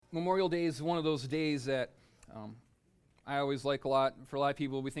Memorial Day is one of those days that I always like a lot. For a lot of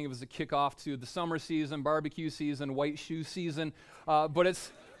people, we think of as a kickoff to the summer season, barbecue season, white shoe season. But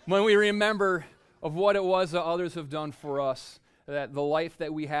it's when we remember of what it was that others have done for us, that the life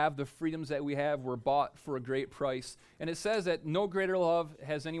that we have, the freedoms that we have, were bought for a great price. And it says that no greater love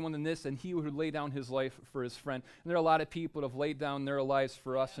has anyone than this, and he who would lay down his life for his friend. And there are a lot of people that have laid down their lives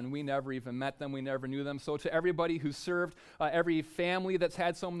for us, and we never even met them, we never knew them. So to everybody who served, every family that's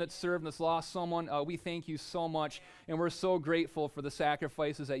had someone that served and that's lost someone, we thank you so much, and we're so grateful for the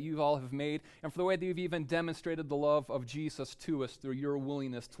sacrifices that you all have made, and for the way that you've even demonstrated the love of Jesus to us through your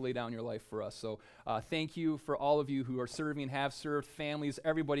willingness to lay down your life for us. So thank you for all of you who are serving, have served, families,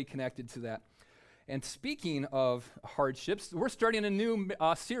 everybody connected to that. And speaking of hardships, we're starting a new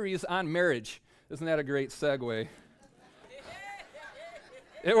series on marriage. Isn't that a great segue?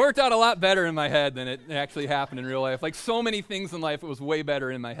 It worked out a lot better in my head than it actually happened in real life. Like so many things in life, it was way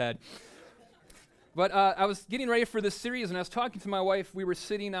better in my head. But I was getting ready for this series, and I was talking to my wife. We were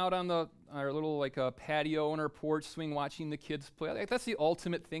sitting out on our little patio on our porch swing, watching the kids play. Like, that's the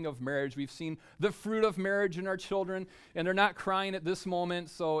ultimate thing of marriage. We've seen the fruit of marriage in our children, and they're not crying at this moment.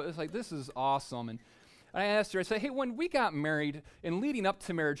 So it's like, this is awesome. And I asked her, I said, hey, when we got married and leading up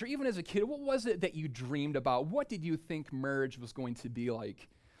to marriage, or even as a kid, what was it that you dreamed about? What did you think marriage was going to be like?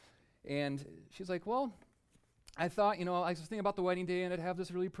 And she's like, well, I thought, I was thinking about the wedding day, and I'd have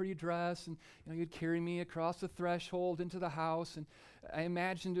this really pretty dress, and you'd carry me across the threshold into the house, and I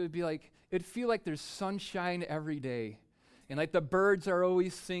imagined it would be like, it'd feel like there's sunshine every day, and like the birds are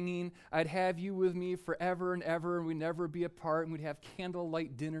always singing. I'd have you with me forever and ever, and we'd never be apart, and we'd have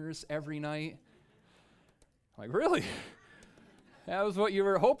candlelight dinners every night. I'm like, really? That was what you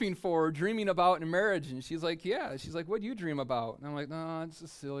were hoping for, dreaming about in marriage? And she's like, yeah. She's like, what do you dream about? And I'm like, no, it's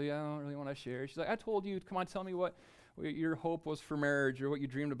just silly. I don't really want to share. She's like, I told you, come on, tell me what your hope was for marriage or what you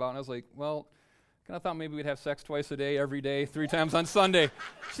dreamed about. And I was like, well, kind of thought maybe we'd have sex twice a day, every day, 3 times on Sunday.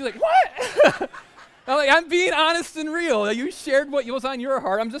 She's like, what? I'm like, I'm being honest and real. You shared what was on your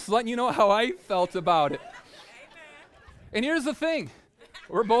heart. I'm just letting you know how I felt about it. And here's the thing.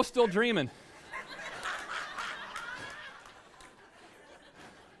 We're both still dreaming.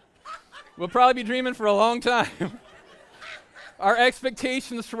 We'll probably be dreaming for a long time. Our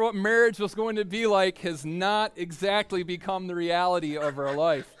expectations for what marriage was going to be like has not exactly become the reality of our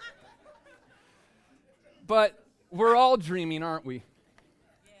life. But we're all dreaming, aren't we?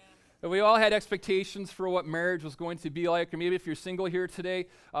 Yeah. We all had expectations for what marriage was going to be like. Or maybe if you're single here today,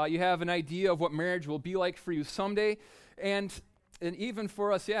 you have an idea of what marriage will be like for you someday. And even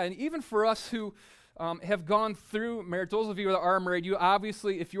for us, who have gone through marriage, those of you that are married, you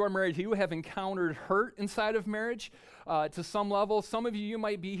obviously, if you are married, you have encountered hurt inside of marriage to some level. Some of you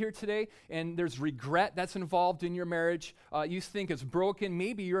might be here today, and there's regret that's involved in your marriage. You think it's broken.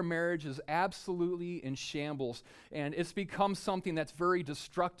 Maybe your marriage is absolutely in shambles, and it's become something that's very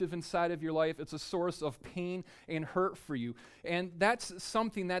destructive inside of your life. It's a source of pain and hurt for you, and that's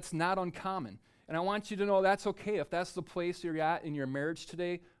something that's not uncommon. And I want you to know that's okay. If that's the place you're at in your marriage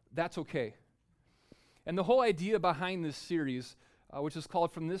today, that's okay. And the whole idea behind this series, which is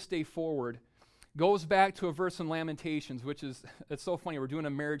called From This Day Forward, goes back to a verse in Lamentations, it's so funny. We're doing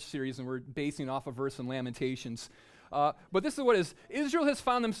a marriage series, and we're basing off a verse in Lamentations. But this is what it is. Israel has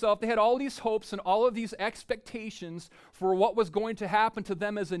found themselves, they had all these hopes and all of these expectations for what was going to happen to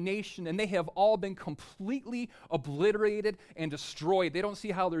them as a nation, and they have all been completely obliterated and destroyed. They don't see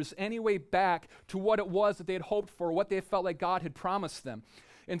how there's any way back to what it was that they had hoped for, what they felt like God had promised them.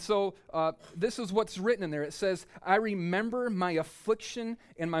 And so this is what's written in there. It says, I remember my affliction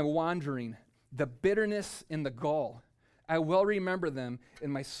and my wandering, the bitterness and the gall. I well remember them,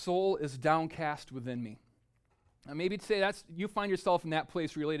 and my soul is downcast within me. Maybe today you find yourself in that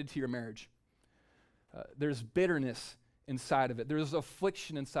place related to your marriage. There's bitterness inside of it. There's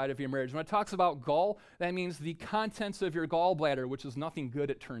affliction inside of your marriage. When it talks about gall, that means the contents of your gallbladder, which is nothing good,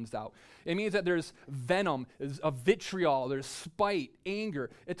 it turns out. It means that there's venom, there's a vitriol, there's spite, anger.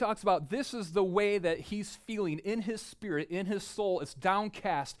 It talks about this is the way that he's feeling in his spirit, in his soul. It's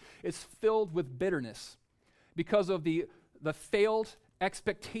downcast. It's filled with bitterness because of the failed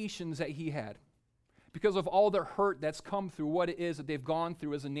expectations that he had, because of all the hurt that's come through what it is that they've gone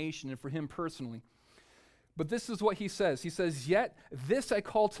through as a nation and for him personally. But this is what he says. He says, yet this I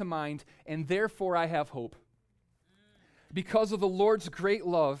call to mind, and therefore I have hope. Because of the Lord's great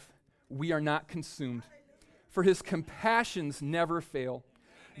love, we are not consumed. For his compassions never fail.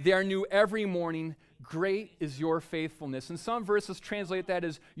 They are new every morning. Great is your faithfulness. And some verses translate that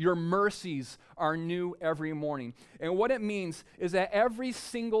as your mercies are new every morning. And what it means is that every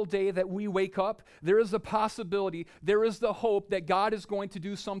single day that we wake up, there is a possibility, there is the hope that God is going to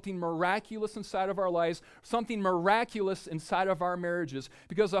do something miraculous inside of our lives, something miraculous inside of our marriages.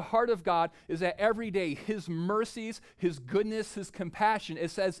 Because the heart of God is that every day, His mercies, His goodness, His compassion,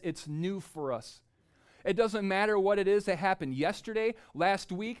 it says it's new for us. It doesn't matter what it is that happened yesterday,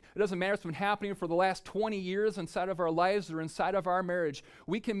 last week. It doesn't matter what's been happening for the last 20 years inside of our lives or inside of our marriage.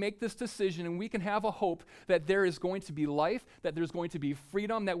 We can make this decision and we can have a hope that there is going to be life, that there's going to be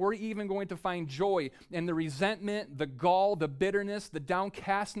freedom, that we're even going to find joy. And the resentment, the gall, the bitterness, the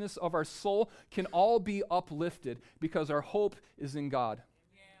downcastness of our soul can all be uplifted because our hope is in God.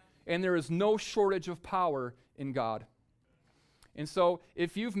 Yeah. And there is no shortage of power in God. And so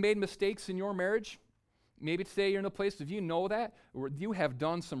if you've made mistakes in your marriage, maybe today you're in a place, if you know that, or you have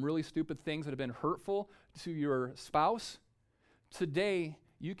done some really stupid things that have been hurtful to your spouse, today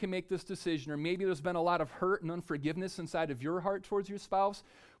you can make this decision, or maybe there's been a lot of hurt and unforgiveness inside of your heart towards your spouse.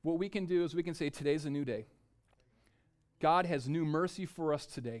 What we can do is we can say, today's a new day. God has new mercy for us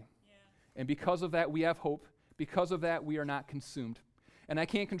today. Yeah. And because of that, we have hope. Because of that, we are not consumed. And I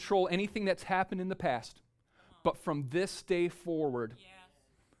can't control anything that's happened in the past, but from this day forward,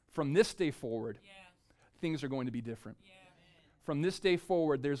 things are going to be different. Yeah. From this day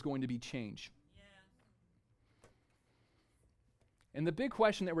forward, there's going to be change. Yeah. And the big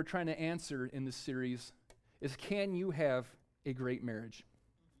question that we're trying to answer in this series is, can you have a great marriage?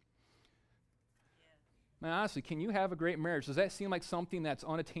 Yeah. Now, honestly, can you have a great marriage? Does that seem like something that's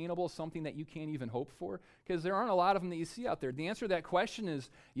unattainable, something that you can't even hope for? Because there aren't a lot of them that you see out there. The answer to that question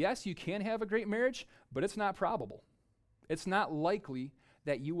is, yes, you can have a great marriage, but it's not probable. It's not likely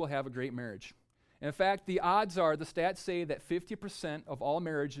that you will have a great marriage. In fact, the odds are, the stats say that 50% of all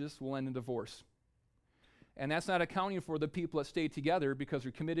marriages will end in divorce. And that's not accounting for the people that stay together because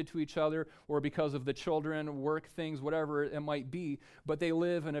they're committed to each other or because of the children, work things, whatever it might be, but they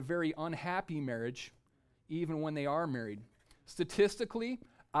live in a very unhappy marriage even when they are married. Statistically,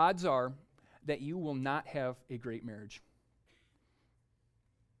 odds are that you will not have a great marriage.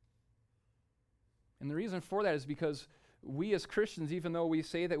 And the reason for that is because we as Christians, even though we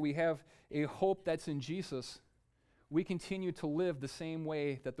say that we have a hope that's in Jesus, we continue to live the same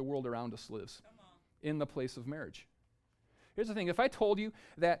way that the world around us lives, in the place of marriage. Here's the thing. If I told you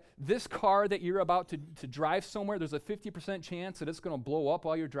that this car that you're about to drive somewhere, there's a 50% chance that it's going to blow up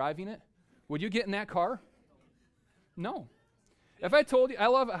while you're driving it, would you get in that car? No. If I told you, I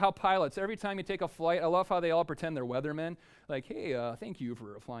love how pilots, every time you take a flight, I love how they all pretend they're weathermen. Like, hey, thank you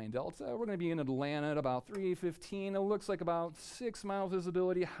for flying Delta. We're going to be in Atlanta at about 3:15. It looks like about 6 miles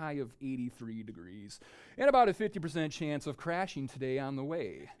visibility, high of 83 degrees, and about a 50% chance of crashing today on the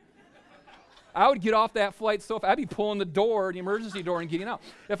way. I would get off that flight so I'd be pulling the door, the emergency door, and getting out.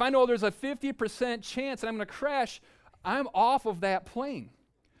 If I know there's a 50% chance that I'm going to crash, I'm off of that plane.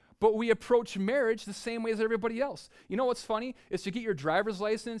 But we approach marriage the same way as everybody else. You know what's funny? Is to get your driver's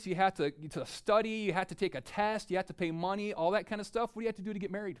license, you have to study, you have to take a test, you have to pay money, all that kind of stuff. What do you have to do to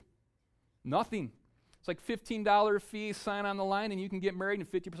get married? Nothing. It's like $15 fee, sign on the line, and you can get married,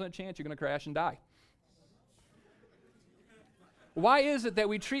 and 50% chance you're going to crash and die. Why is it that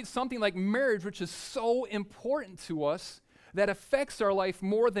we treat something like marriage, which is so important to us, that affects our life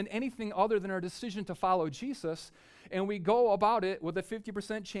more than anything other than our decision to follow Jesus, and we go about it with a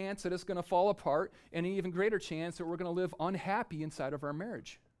 50% chance that it's going to fall apart and an even greater chance that we're going to live unhappy inside of our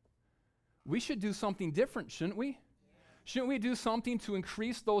marriage? We should do something different, shouldn't we? Shouldn't we do something to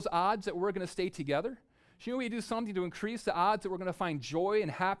increase those odds that we're going to stay together? Shouldn't we do something to increase the odds that we're going to find joy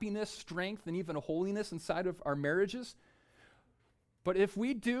and happiness, strength, and even holiness inside of our marriages? But if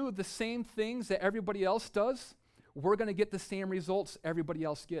we do the same things that everybody else does, we're going to get the same results everybody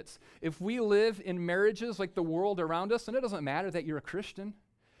else gets. If we live in marriages like the world around us, and it doesn't matter that you're a Christian,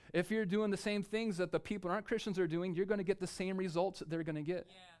 if you're doing the same things that the people who aren't Christians are doing, you're going to get the same results that they're going to get.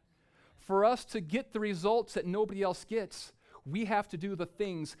 Yeah. For us to get the results that nobody else gets, we have to do the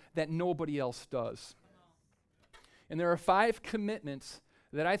things that nobody else does. And there are 5 commitments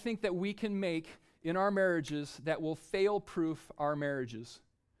that I think that we can make in our marriages that will fail-proof our marriages.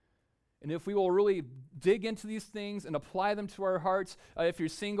 And if we will really dig into these things and apply them to our hearts, if you're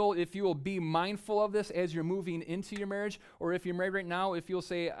single, if you will be mindful of this as you're moving into your marriage, or if you're married right now, if you'll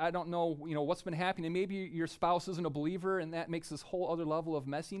say, I don't know, what's been happening, and maybe your spouse isn't a believer, and that makes this whole other level of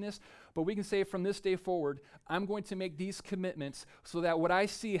messiness, but we can say from this day forward, I'm going to make these commitments so that what I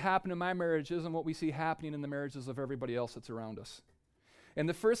see happen in my marriage isn't what we see happening in the marriages of everybody else that's around us. And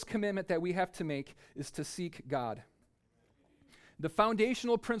the first commitment that we have to make is to seek God. The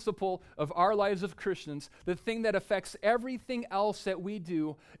foundational principle of our lives of Christians, the thing that affects everything else that we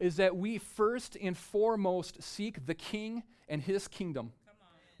do, is that we first and foremost seek the King and his kingdom.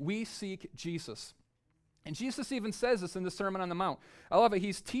 We seek Jesus. And Jesus even says this in the Sermon on the Mount. I love it.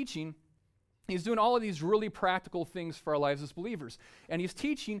 He's teaching. He's doing all of these really practical things for our lives as believers. And he's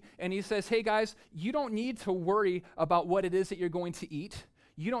teaching, and he says, hey guys, you don't need to worry about what it is that you're going to eat.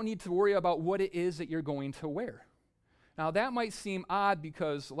 You don't need to worry about what it is that you're going to wear. Now, that might seem odd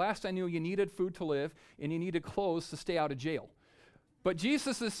because last I knew you needed food to live and you needed clothes to stay out of jail. But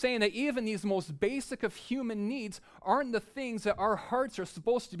Jesus is saying that even these most basic of human needs aren't the things that our hearts are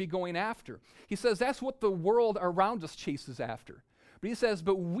supposed to be going after. He says that's what the world around us chases after. But he says,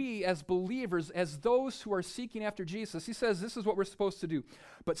 but we as believers, as those who are seeking after Jesus, he says this is what we're supposed to do.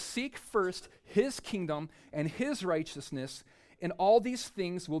 But seek first his kingdom and his righteousness, and all these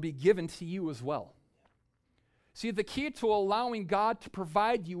things will be given to you as well. See, the key to allowing God to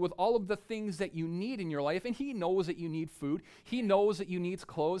provide you with all of the things that you need in your life, and he knows that you need food, he knows that you need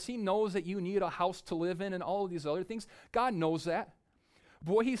clothes, he knows that you need a house to live in and all of these other things. God knows that.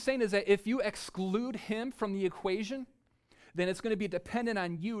 But what he's saying is that if you exclude him from the equation, then it's going to be dependent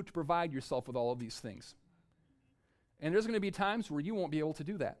on you to provide yourself with all of these things. And there's going to be times where you won't be able to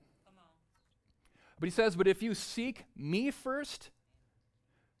do that. But he says, but if you seek me first,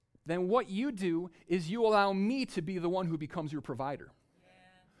 then what you do is you allow me to be the one who becomes your provider. Yeah.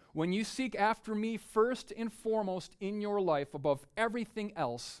 When you seek after me first and foremost in your life above everything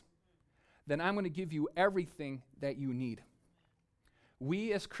else, then I'm going to give you everything that you need.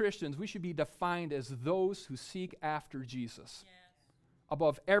 We as Christians, we should be defined as those who seek after Jesus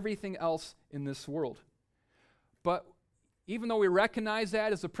above everything else in this world. But even though we recognize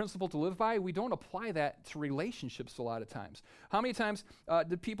that as a principle to live by, we don't apply that to relationships a lot of times. How many times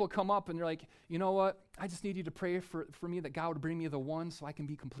do people come up and they're like, you know what, I just need you to pray for me that God would bring me the one so I can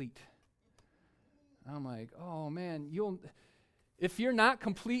be complete. I'm like, oh man, if you're not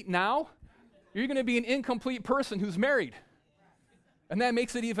complete now, you're going to be an incomplete person who's married. And that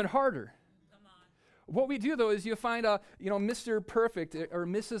makes it even harder. What we do, though, is you find Mr. Perfect or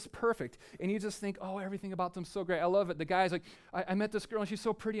Mrs. Perfect, and you just think, oh, everything about them's so great. I love it. The guy's like, I met this girl, and she's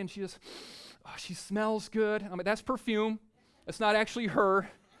so pretty, and she smells good. I mean, that's perfume. It's not actually her.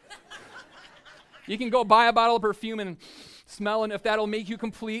 You can go buy a bottle of perfume and smell, and if that'll make you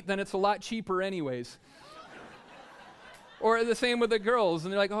complete, then it's a lot cheaper anyways. Or the same with the girls,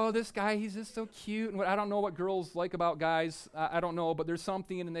 and they're like, oh, this guy, he's just so cute. And I don't know what girls like about guys. I don't know, but there's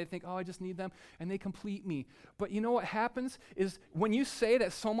something, and they think, oh, I just need them, and they complete me. But you know what happens is when you say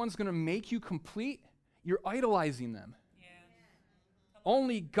that someone's going to make you complete, you're idolizing them. Yeah.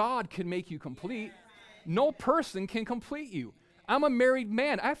 Only God can make you complete. No person can complete you. I'm a married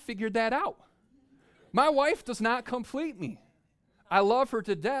man. I figured that out. My wife does not complete me. I love her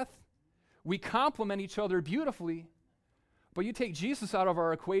to death. We complement each other beautifully. But you take Jesus out of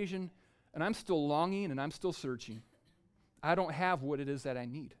our equation, and I'm still longing and I'm still searching. I don't have what it is that I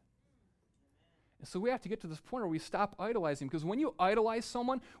need. And so we have to get to this point where we stop idolizing, because when you idolize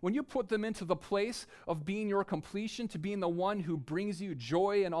someone, when you put them into the place of being your completion, to being the one who brings you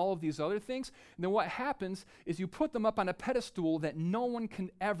joy and all of these other things, then what happens is you put them up on a pedestal that no one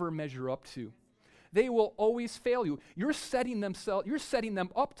can ever measure up to. They will always fail you. You're setting them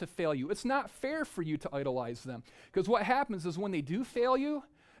up to fail you. It's not fair for you to idolize them. Because what happens is when they do fail you,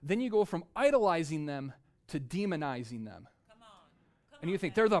 then you go from idolizing them to demonizing them. And you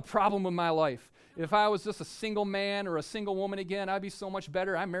think, they're the problem with my life. If I was just a single man or a single woman again, I'd be so much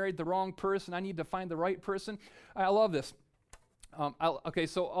better. I married the wrong person. I need to find the right person. I love this.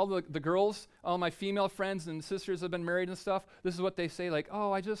 So all the girls, all my female friends and sisters have been married and stuff. This is what they say, like,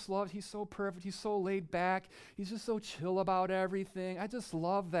 oh, I just love, he's so perfect. He's so laid back. He's just so chill about everything. I just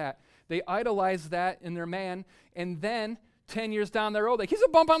love that. They idolize that in their man. And then 10 years down the road, like, he's a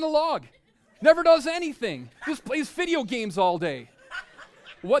bump on the log. Never does anything. Just plays video games all day.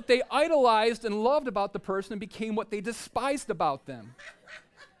 What they idolized and loved about the person became what they despised about them.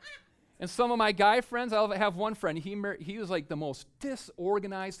 And some of my guy friends, I have one friend, he was like the most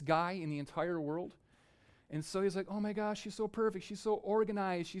disorganized guy in the entire world. And so he's like, oh my gosh, she's so perfect. She's so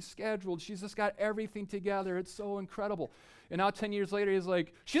organized. She's scheduled. She's just got everything together. It's so incredible. And now 10 years later, he's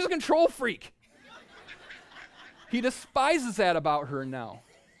like, she's a control freak. He despises that about her now.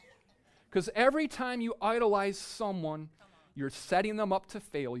 Because every time you idolize someone, you're setting them up to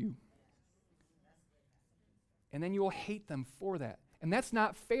fail you. And then you will hate them for that. And that's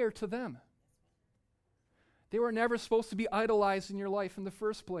not fair to them. They were never supposed to be idolized in your life in the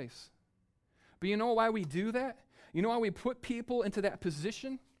first place. But you know why we do that? You know why we put people into that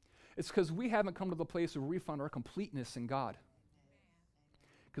position? It's because we haven't come to the place where we found our completeness in God.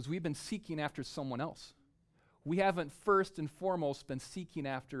 Because we've been seeking after someone else. We haven't first and foremost been seeking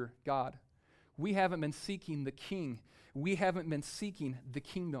after God. We haven't been seeking the King. We haven't been seeking the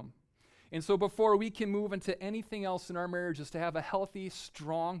kingdom. And so before we can move into anything else in our marriages to have a healthy,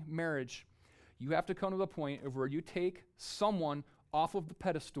 strong marriage, you have to come to the point of where you take someone off of the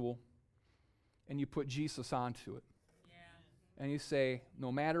pedestal and you put Jesus onto it. Yeah. And you say,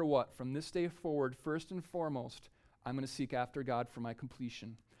 no matter what, from this day forward, first and foremost, I'm going to seek after God for my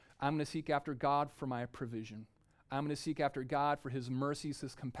completion. I'm going to seek after God for my provision. I'm going to seek after God for his mercies,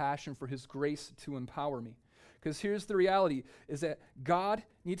 his compassion, for his grace to empower me. Because here's the reality, is that God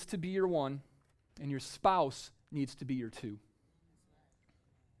needs to be your one, and your spouse needs to be your two.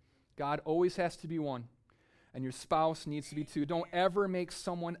 God always has to be one, and your spouse needs to be two. Don't ever make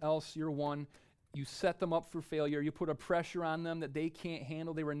someone else your one. You set them up for failure. You put a pressure on them that they can't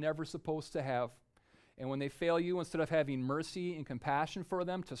handle, they were never supposed to have. And when they fail you, instead of having mercy and compassion for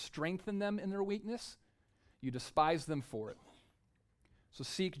them to strengthen them in their weakness, you despise them for it. So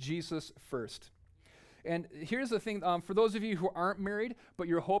seek Jesus first. And here's the thing, for those of you who aren't married, but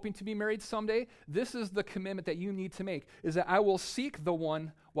you're hoping to be married someday, this is the commitment that you need to make, is that I will seek the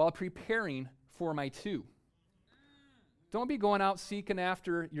one while preparing for my two. Don't be going out seeking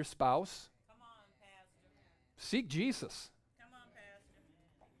after your spouse. Come on, Pastor. Seek Jesus. Come on, Pastor.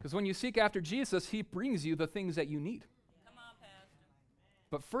 Because when you seek after Jesus, he brings you the things that you need. Come on, Pastor.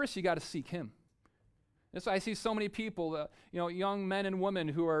 But first, you got to seek him. That's why I see so many people, young men and women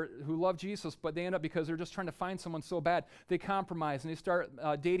who love Jesus, but they end up, because they're just trying to find someone so bad, they compromise and they start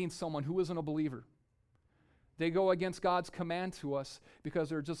dating someone who isn't a believer. They go against God's command to us because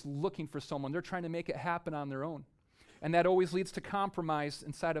they're just looking for someone. They're trying to make it happen on their own. And that always leads to compromise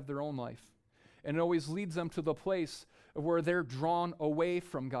inside of their own life. And it always leads them to the place where they're drawn away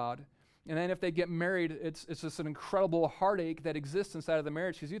from God. And then if they get married, it's just an incredible heartache that exists inside of the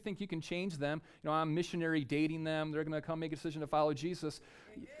marriage, because you think you can change them. I'm missionary dating them. They're going to come make a decision to follow Jesus.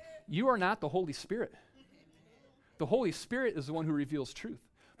 You are not the Holy Spirit. The Holy Spirit is the one who reveals truth.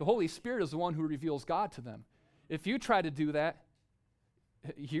 The Holy Spirit is the one who reveals God to them. If you try to do that,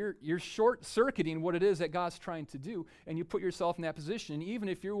 you're short-circuiting what it is that God's trying to do, and you put yourself in that position. And even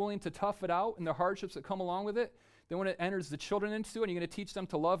if you're willing to tough it out and the hardships that come along with it, then when it enters the children into it, and you're going to teach them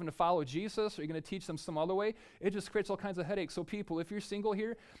to love and to follow Jesus, or you're going to teach them some other way, it just creates all kinds of headaches. So people, if you're single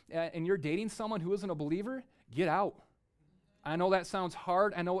here and you're dating someone who isn't a believer, get out. I know that sounds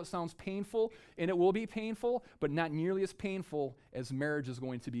hard. I know it sounds painful, and it will be painful, but not nearly as painful as marriage is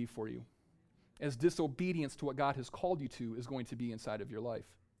going to be for you, as disobedience to what God has called you to is going to be inside of your life.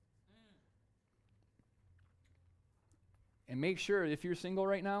 And make sure, if you're single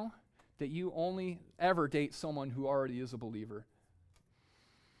right now, that you only ever date someone who already is a believer.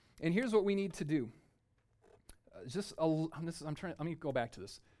 And here's what we need to do. Let me go back to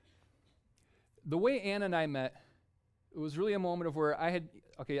this. The way Anna and I met, it was really a moment of where I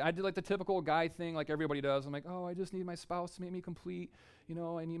did like the typical guy thing like everybody does. I'm like, I just need my spouse to make me complete.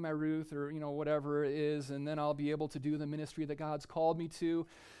 I need my Ruth, or, whatever it is, and then I'll be able to do the ministry that God's called me to.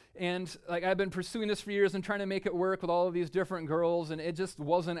 And I've been pursuing this for years and trying to make it work with all of these different girls, and it just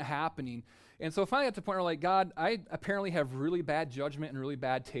wasn't happening. And so finally at the point where God, I apparently have really bad judgment and really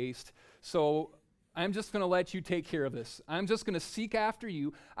bad taste, so I'm just going to let you take care of this. I'm just going to seek after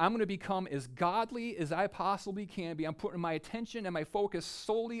you. I'm going to become as godly as I possibly can be. I'm putting my attention and my focus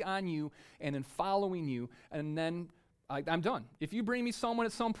solely on you and in following you, and then I'm done. If you bring me someone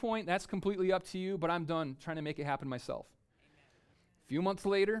at some point, that's completely up to you, but I'm done trying to make it happen myself. A few months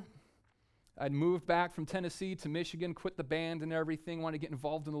later, I'd moved back from Tennessee to Michigan, quit the band and everything, wanted to get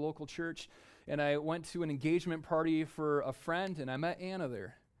involved in the local church, and I went to an engagement party for a friend, and I met Anna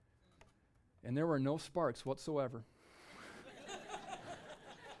there. And there were no sparks whatsoever.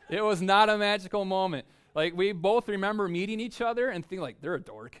 It was not a magical moment. We both remember meeting each other and think they're a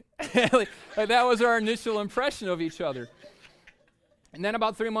dork. That was our initial impression of each other. And then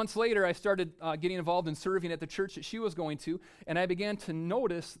about 3 months later, I started getting involved in serving at the church that she was going to, and I began to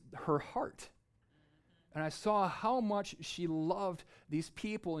notice her heart. And I saw how much she loved these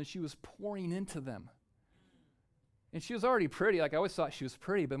people, and she was pouring into them. And she was already pretty. I always thought she was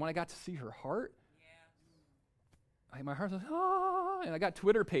pretty, but when I got to see her heart, my heart was and I got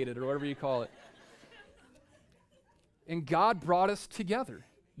Twitter-pated, or whatever you call it. And God brought us together.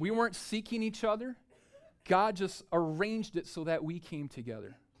 We weren't seeking each other. God just arranged it so that we came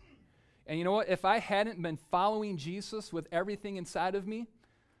together. And you know what? If I hadn't been following Jesus with everything inside of me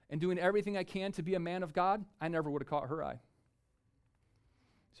and doing everything I can to be a man of God, I never would have caught her eye.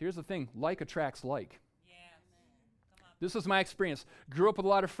 So here's the thing. Like attracts like. This was my experience. Grew up with a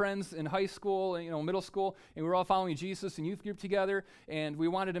lot of friends in high school and middle school, and we were all following Jesus in youth group together, and we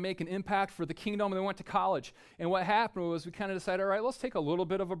wanted to make an impact for the kingdom, and we went to college. And what happened was we kind of decided, all right, let's take a little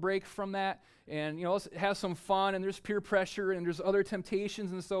bit of a break from that, and let's have some fun, and there's peer pressure, and there's other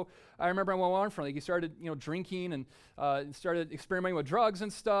temptations. And so I remember I went on from, like, he started drinking and started experimenting with drugs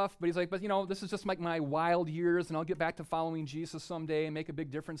and stuff, but he's like, but this is just like my wild years, and I'll get back to following Jesus someday and make a big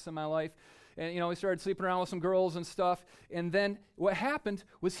difference in my life. And, he started sleeping around with some girls and stuff. And then what happened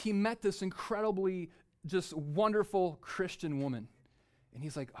was he met this incredibly just wonderful Christian woman. And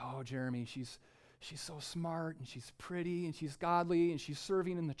he's like, oh, Jeremy, she's so smart, and she's pretty, and she's godly, and she's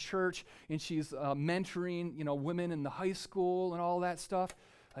serving in the church, and she's mentoring, women in the high school and all that stuff.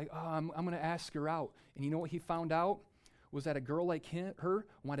 Like, oh, I'm going to ask her out. And you know what he found out? Was that a girl like her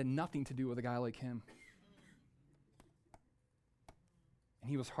wanted nothing to do with a guy like him. And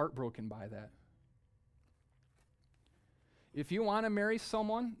he was heartbroken by that. If you want to marry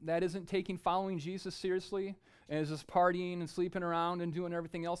someone that isn't taking following Jesus seriously and is just partying and sleeping around and doing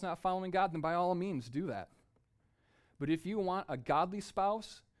everything else, not following God, then by all means do that. But if you want a godly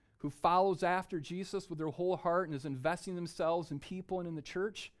spouse who follows after Jesus with their whole heart and is investing themselves in people and in the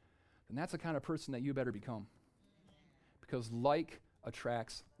church, then that's the kind of person that you better become. Because like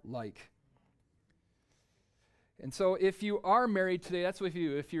attracts like. And so if you are married today, that's what you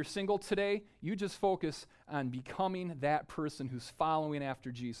do. If you're single today, you just focus on becoming that person who's following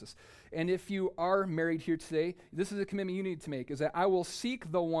after Jesus. And if you are married here today, this is a commitment you need to make, is that I will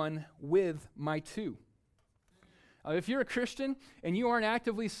seek the one with my two. If you're a Christian and you aren't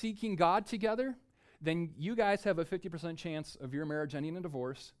actively seeking God together, then you guys have a 50% chance of your marriage ending in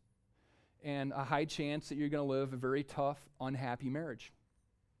divorce and a high chance that you're going to live a very tough, unhappy marriage.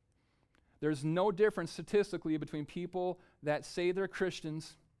 There's no difference statistically between people that say they're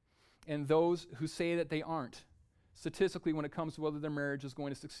Christians and those who say that they aren't, statistically, when it comes to whether their marriage is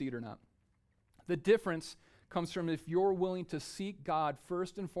going to succeed or not. The difference comes from if you're willing to seek God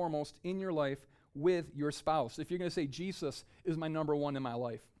first and foremost in your life with your spouse. If you're going to say, Jesus is my number one in my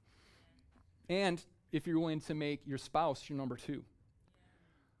life. And if you're willing to make your spouse your number two.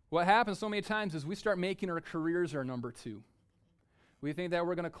 What happens so many times is we start making our careers our number two. We think that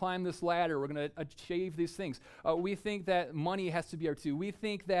we're going to climb this ladder. We're going to achieve these things. We think that money has to be our two. We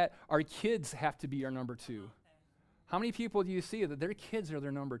think that our kids have to be our number two. How many people do you see that their kids are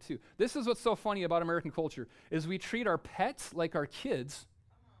their number two? This is what's so funny about American culture, is we treat our pets like our kids.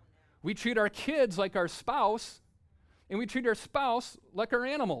 We treat our kids like our spouse. And we treat our spouse like our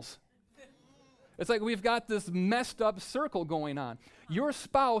animals. It's like we've got this messed up circle going on. Your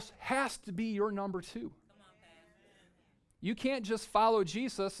spouse has to be your number two. You can't just follow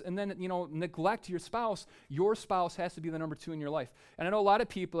Jesus and then, neglect your spouse. Your spouse has to be the number two in your life. And I know a lot of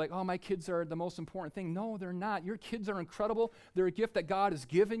people are like, oh, my kids are the most important thing. No, they're not. Your kids are incredible. They're a gift that God has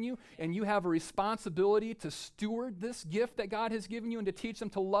given you, and you have a responsibility to steward this gift that God has given you and to teach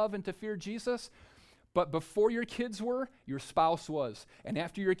them to love and to fear Jesus. But before your kids were, your spouse was. And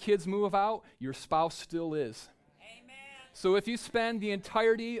after your kids move out, your spouse still is. Amen. So if you spend the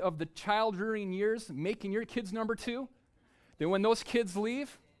entirety of the child-rearing years making your kids number two, then when those kids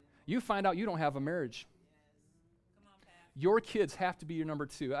leave, you find out you don't have a marriage. Come on, Pat. Your kids have to be your number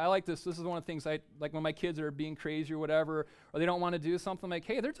two. I like this. This is one of the things I like when my kids are being crazy or whatever, or they don't want to do something, like,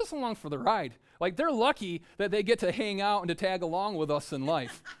 hey, they're just along for the ride. Like, they're lucky that they get to hang out and to tag along with us in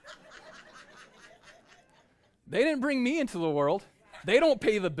life. They didn't bring me into the world. They don't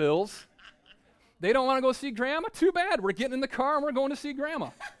pay the bills. They don't want to go see grandma? Too bad. We're getting in the car and we're going to see grandma.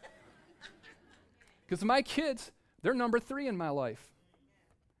 Because my kids, they're number three in my life.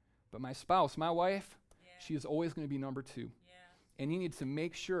 But my spouse, my wife, she is always going to be number two. Yeah. And you need to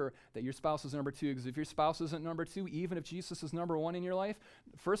make sure that your spouse is number two, because if your spouse isn't number two, even if Jesus is number one in your life,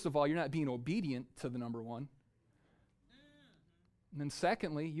 first of all, you're not being obedient to the number one. And then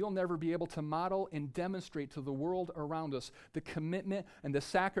secondly, you'll never be able to model and demonstrate to the world around us the commitment and the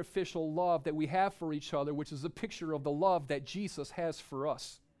sacrificial love that we have for each other, which is a picture of the love that Jesus has for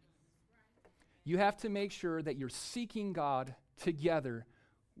us. You have to make sure that you're seeking God together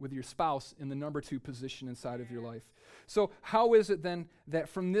with your spouse in the number two position inside of your life. So how is it then that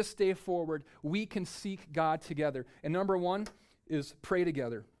from this day forward, we can seek God together? And number one is pray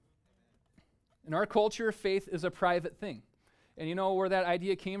together. In our culture, faith is a private thing. And you know where that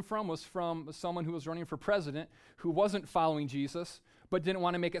idea came from? Was from someone who was running for president who wasn't following Jesus, but didn't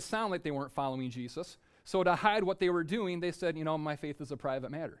want to make it sound like they weren't following Jesus. So to hide what they were doing, they said, my faith is a private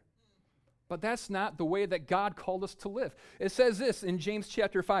matter. But that's not the way that God called us to live. It says this in James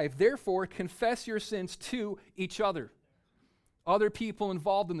chapter 5, therefore confess your sins to each other. other people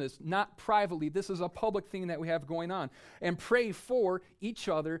involved in this, not privately. This is a public thing that we have going on. And pray for each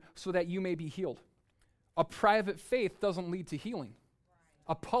other so that you may be healed. A private faith doesn't lead to healing.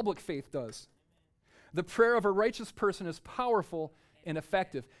 A public faith does. The prayer of a righteous person is powerful and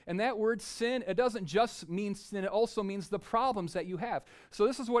effective. And that word sin, it doesn't just mean sin, it also means the problems that you have. So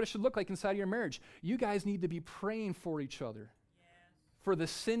this is what it should look like inside of your marriage. You guys need to be praying for each other. For the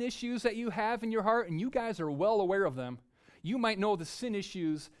sin issues that you have in your heart, and you guys are well aware of them. You might know the sin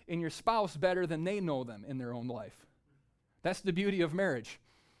issues in your spouse better than they know them in their own life. That's the beauty of marriage.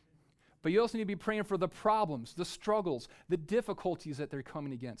 But you also need to be praying for the problems, the struggles, the difficulties that they're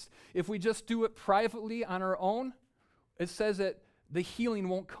coming against. If we just do it privately on our own, it says that the healing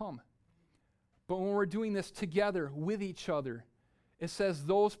won't come. But when we're doing this together with each other, it says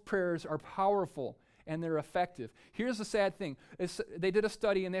those prayers are powerful and they're effective. Here's the sad thing. They did a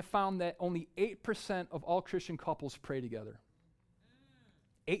study and they found that only 8% of all Christian couples pray together.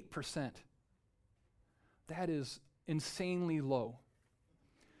 8%. That is insanely low.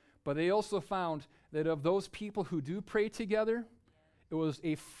 But they also found that of those people who do pray together, it was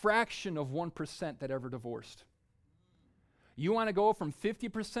a fraction of 1% that ever divorced. You want to go from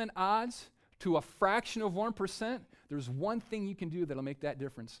 50% odds to a fraction of 1%? There's one thing you can do that'll make that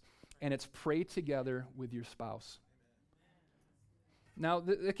difference, and it's pray together with your spouse. Now,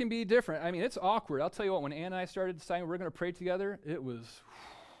 it can be different. I mean, it's awkward. I'll tell you what, when Ann and I started deciding we're going to pray together, it was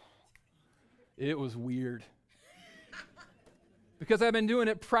weird. Because I've been doing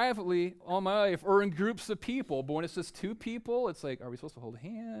it privately all my life or in groups of people. But when it's just two people, it's like, are we supposed to hold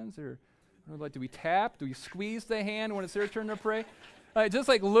hands? Or like, do we tap? Do we squeeze the hand when it's their turn to pray? Just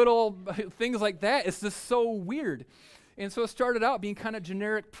like little things like that. It's just so weird. And so it started out being kind of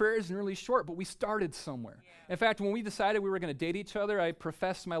generic prayers and really short, but we started somewhere. Yeah. In fact, when we decided we were going to date each other, I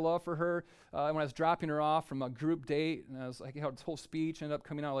professed my love for her when I was dropping her off from a group date. And I was like, this whole speech ended up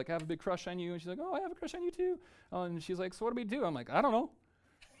coming out like, I have a big crush on you. And she's like, oh, I have a crush on you too. And she's like, so what do we do? I'm like, I don't know.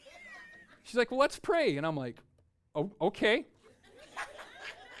 She's like, well, let's pray. And I'm like, oh, okay.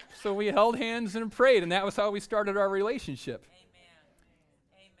 So we held hands and prayed, and that was how we started our relationship.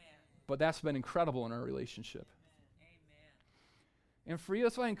 Amen. But that's been incredible in our relationship. And for you,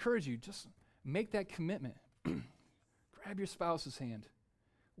 that's why I encourage you, just make that commitment. Grab your spouse's hand,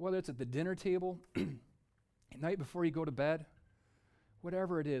 whether it's at the dinner table, at night before you go to bed,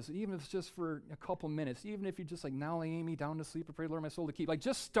 whatever it is, even if it's just for a couple minutes, even if you just like, now lay Amy down to sleep, or pray, Lord, my soul to keep. Like,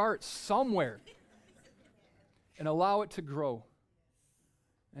 just start somewhere and allow it to grow.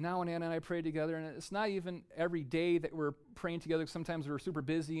 And now when Anna and I pray together, and it's not even every day that we're praying together. Sometimes we're super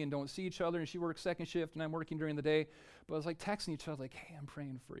busy and don't see each other, and she works second shift, and I'm working during the day. But it's like texting each other, like, hey, I'm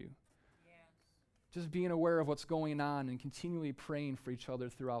praying for you. Yeah. Just being aware of what's going on and continually praying for each other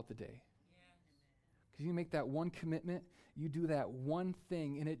throughout the day. Because you make that one commitment, you do that one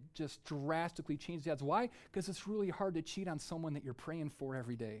thing, and it just drastically changes the odds. Why? Because it's really hard to cheat on someone that you're praying for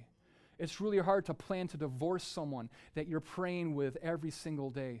every day. It's really hard to plan to divorce someone that you're praying with every single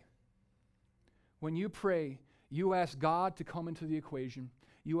day. When you pray, you ask God to come into the equation.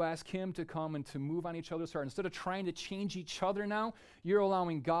 You ask Him to come and to move on each other's heart. Instead of trying to change each other now, you're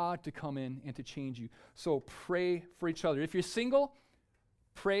allowing God to come in and to change you. So pray for each other. If you're single,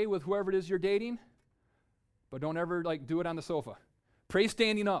 pray with whoever it is you're dating, but don't ever do it on the sofa. Pray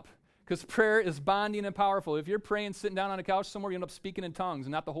standing up. Because prayer is bonding and powerful. If you're praying sitting down on a couch somewhere, you end up speaking in tongues,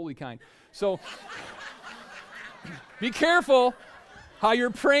 and not the holy kind. So be careful how you're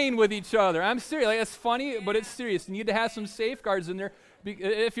praying with each other. I'm serious. It's funny, but it's serious. You need to have some safeguards in there.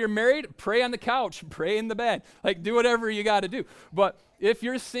 If you're married, pray on the couch, pray in the bed. Do whatever you got to do. But if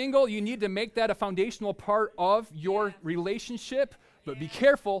you're single, you need to make that a foundational part of your relationship. But be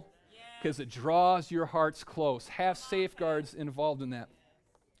careful, because it draws your hearts close. Have safeguards involved in that.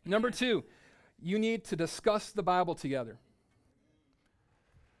 Number 2, you need to discuss the Bible together.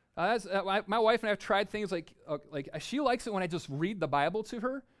 My wife and I have tried things like she likes it when I just read the Bible to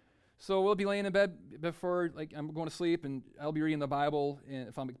her. So we'll be laying in bed before I'm going to sleep, and I'll be reading the Bible. And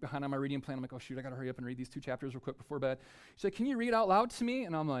if I'm behind on my reading plan, I'm like, oh shoot, I got to hurry up and read these 2 chapters real quick before bed. She's like, can you read out loud to me?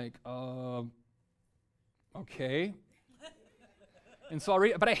 And I'm like, okay. And so I'll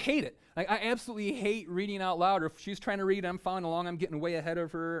read, but I hate it. I absolutely hate reading out loud. Or if she's trying to read, I'm following along, I'm getting way ahead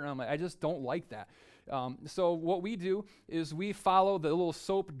of her, and I'm like, I just don't like that. So what we do is we follow the little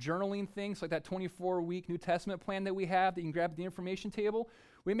SOAP journaling things, like that 24-week New Testament plan that we have that you can grab at the information table.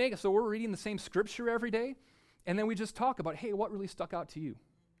 We make it so we're reading the same scripture every day, and then we just talk about, hey, what really stuck out to you?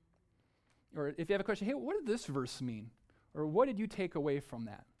 Or if you have a question, hey, what did this verse mean? Or what did you take away from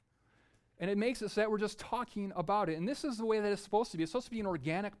that? And it makes it so that we're just talking about it. And this is the way that it's supposed to be. It's supposed to be an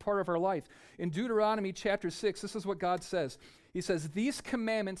organic part of our life. In Deuteronomy chapter 6, this is what God says. He says, "These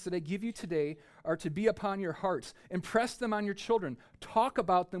commandments that I give you today are to be upon your hearts. Impress them on your children. Talk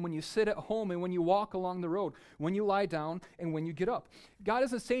about them when you sit at home and when you walk along the road, when you lie down and when you get up." God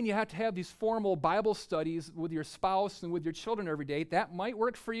isn't saying you have to have these formal Bible studies with your spouse and with your children every day. That might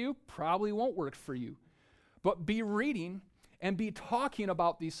work for you, probably won't work for you. But be reading and be talking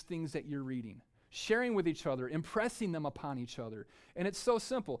about these things that you're reading, sharing with each other, impressing them upon each other. And it's so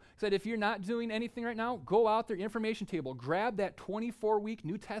simple. That if you're not doing anything right now, go out there, information table, grab that 24-week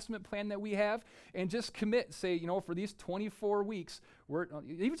New Testament plan that we have, and just commit. Say, for these 24 weeks,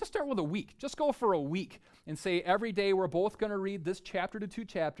 even just start with a week. Just go for a week and say every day we're both going to read this chapter to 2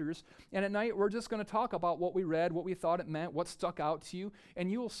 chapters, and at night we're just going to talk about what we read, what we thought it meant, what stuck out to you, and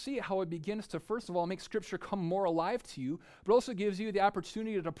you will see how it begins to, first of all, make Scripture come more alive to you, but also gives you the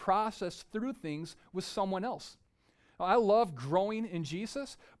opportunity to process through things with someone else. I love growing in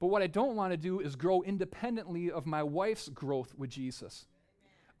Jesus, but what I don't want to do is grow independently of my wife's growth with Jesus.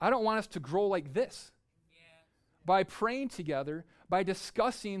 I don't want us to grow like this. By praying together, by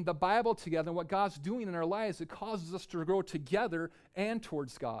discussing the Bible together and what God's doing in our lives, it causes us to grow together and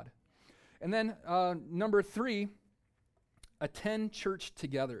towards God. And then number 3, attend church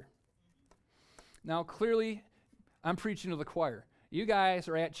together. Now, clearly, I'm preaching to the choir. You guys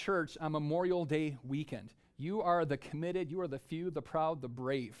are at church on Memorial Day weekend. You are the committed, you are the few, the proud, the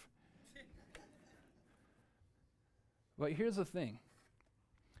brave. But here's the thing.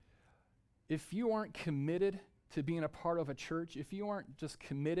 If you aren't committed to being a part of a church, if you aren't just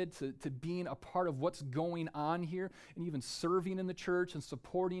committed to being a part of what's going on here, and even serving in the church and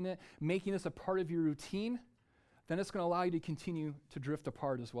supporting it, making this a part of your routine, then it's going to allow you to continue to drift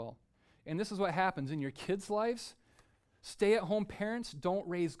apart as well. And this is what happens in your kids' lives. Stay-at-home parents don't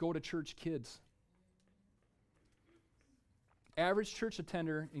raise go-to-church kids. Average church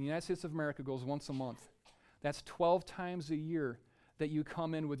attender in the United States of America goes once a month. That's 12 times a year that you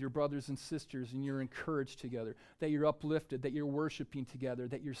come in with your brothers and sisters and you're encouraged together, that you're uplifted, that you're worshiping together,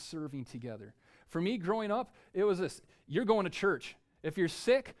 that you're serving together. For me, growing up, it was this: you're going to church. If you're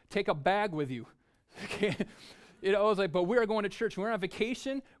sick, take a bag with you. Okay? It was like, but we are going to church. When we were on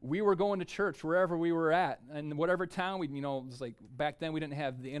vacation, we were going to church wherever we were at. And whatever town, it was like back then we didn't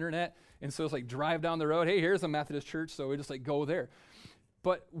have the internet. And so it's like drive down the road. Hey, here's a Methodist church. So we just like go there.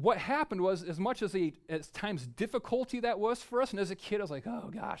 But what happened was, as much as times difficulty that was for us, and as a kid, I was like,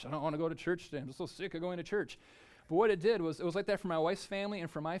 oh gosh, I don't want to go to church today. I'm just so sick of going to church. But what it did was, it was like that for my wife's family and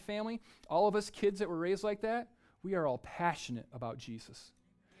for my family. All of us kids that were raised like that, we are all passionate about Jesus.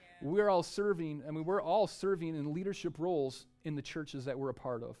 We're all serving in leadership roles in the churches that we're a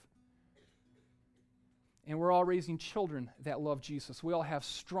part of. And we're all raising children that love Jesus. We all have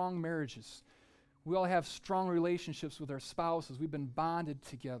strong marriages. We all have strong relationships with our spouses. We've been bonded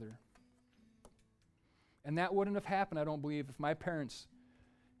together. And that wouldn't have happened, I don't believe, if my parents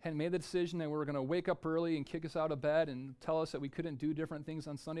hadn't made the decision that we were going to wake up early and kick us out of bed and tell us that we couldn't do different things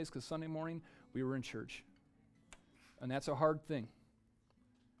on Sundays because Sunday morning we were in church. And that's a hard thing.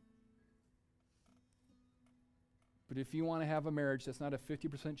 But if you want to have a marriage that's not a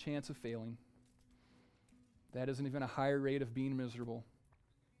 50% chance of failing, that isn't even a higher rate of being miserable.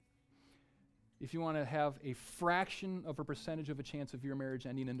 If you want to have a fraction of a percentage of a chance of your marriage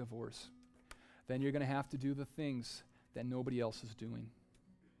ending in divorce, then you're going to have to do the things that nobody else is doing.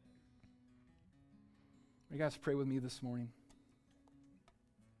 You guys pray with me this morning.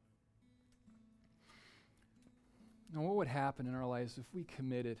 Now, what would happen in our lives if we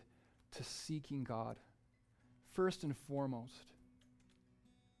committed to seeking God first and foremost?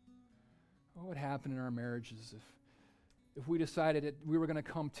 What would happen in our marriages if we decided that we were going to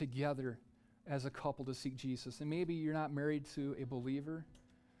come together as a couple to seek Jesus? And maybe you're not married to a believer,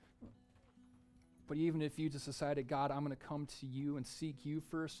 but even if you just decided, God, I'm going to come to you and seek you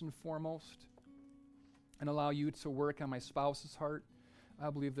first and foremost and allow you to work on my spouse's heart, I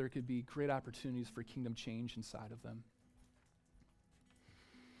believe there could be great opportunities for kingdom change inside of them.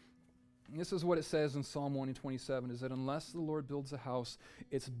 And this is what it says in Psalm 127, is that unless the Lord builds a house,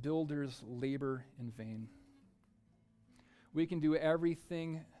 its builders labor in vain. We can do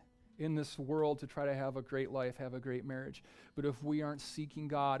everything in this world to try to have a great life, have a great marriage. But if we aren't seeking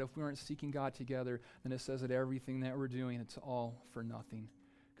God, together, then it says that everything that we're doing, it's all for nothing.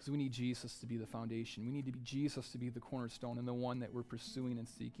 Because we need Jesus to be the foundation. We need Jesus to be the cornerstone and the one that we're pursuing and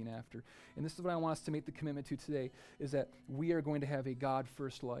seeking after. And this is what I want us to make the commitment to today, is that we are going to have a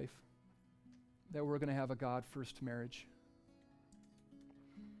God-first life, that we're going to have a God-first marriage.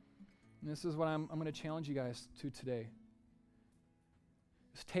 And this is what I'm going to challenge you guys to today.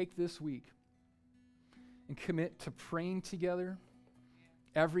 is take this week and commit to praying together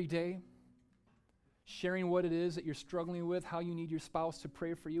every day, sharing what it is that you're struggling with, how you need your spouse to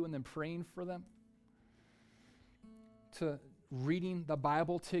pray for you, and then praying for them, to reading the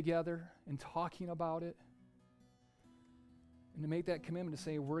Bible together and talking about it, and to make that commitment to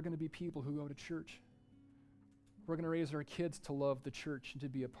say, we're going to be people who go to church. We're going to raise our kids to love the church and to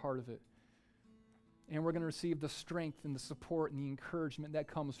be a part of it. And we're going to receive the strength and the support and the encouragement that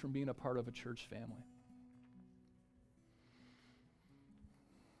comes from being a part of a church family.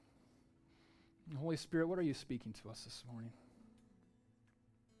 Holy Spirit, what are you speaking to us this morning?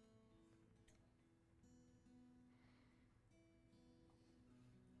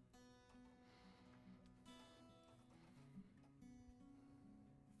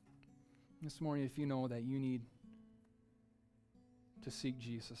 This morning, if you know that you need to seek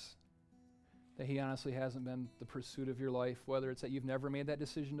Jesus, that he honestly hasn't been the pursuit of your life, whether it's that you've never made that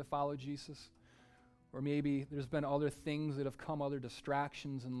decision to follow Jesus, or maybe there's been other things that have come, other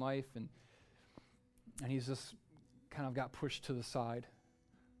distractions in life, and he's just kind of got pushed to the side.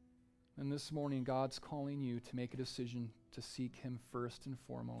 And this morning, God's calling you to make a decision to seek him first and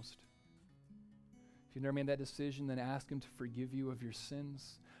foremost. If you've never made that decision, then ask him to forgive you of your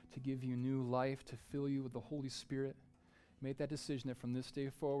sins, to give you new life, to fill you with the Holy Spirit. Make that decision that from this day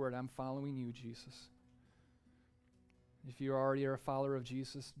forward, I'm following you, Jesus. If you already are a follower of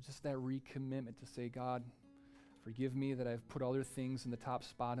Jesus, just that recommitment to say, God, forgive me that I've put other things in the top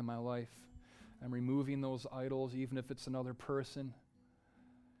spot in my life. I'm removing those idols, even if it's another person.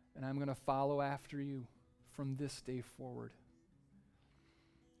 And I'm going to follow after you from this day forward.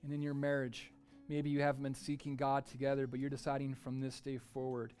 And in your marriage, maybe you haven't been seeking God together, but you're deciding from this day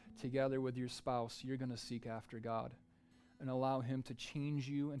forward, together with your spouse, you're going to seek after God and allow him to change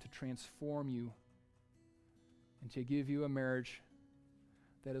you and to transform you and to give you a marriage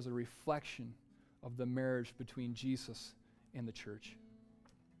that is a reflection of the marriage between Jesus and the church.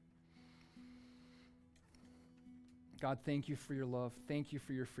 God, thank you for your love. Thank you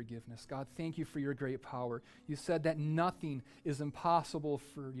for your forgiveness. God, thank you for your great power. You said that nothing is impossible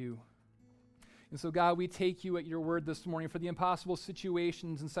for you. And so, God, we take you at your word this morning for the impossible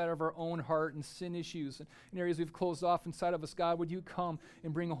situations inside of our own heart and sin issues and areas we've closed off inside of us. God, would you come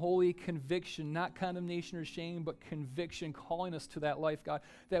and bring holy conviction, not condemnation or shame, but conviction, calling us to that life, God,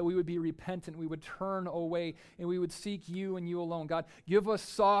 that we would be repentant, we would turn away, and we would seek you and you alone. God, give us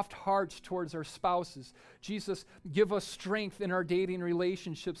soft hearts towards our spouses. Jesus, give us strength in our dating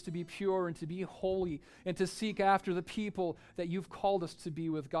relationships to be pure and to be holy and to seek after the people that you've called us to be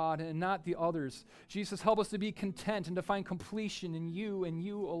with, God, and not the others. Jesus, help us to be content and to find completion in you and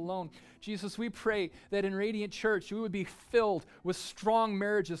you alone. Jesus, we pray that in Radiant Church we would be filled with strong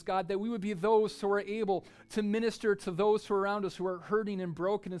marriages, God, that we would be those who are able to minister to those who are around us who are hurting and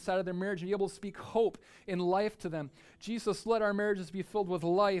broken inside of their marriage and be able to speak hope and life to them. Jesus, let our marriages be filled with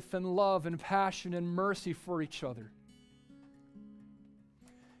life and love and passion and mercy for each other.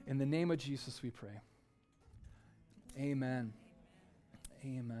 In the name of Jesus we pray. Amen.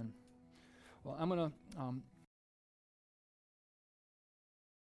 Amen. Well, I'm going to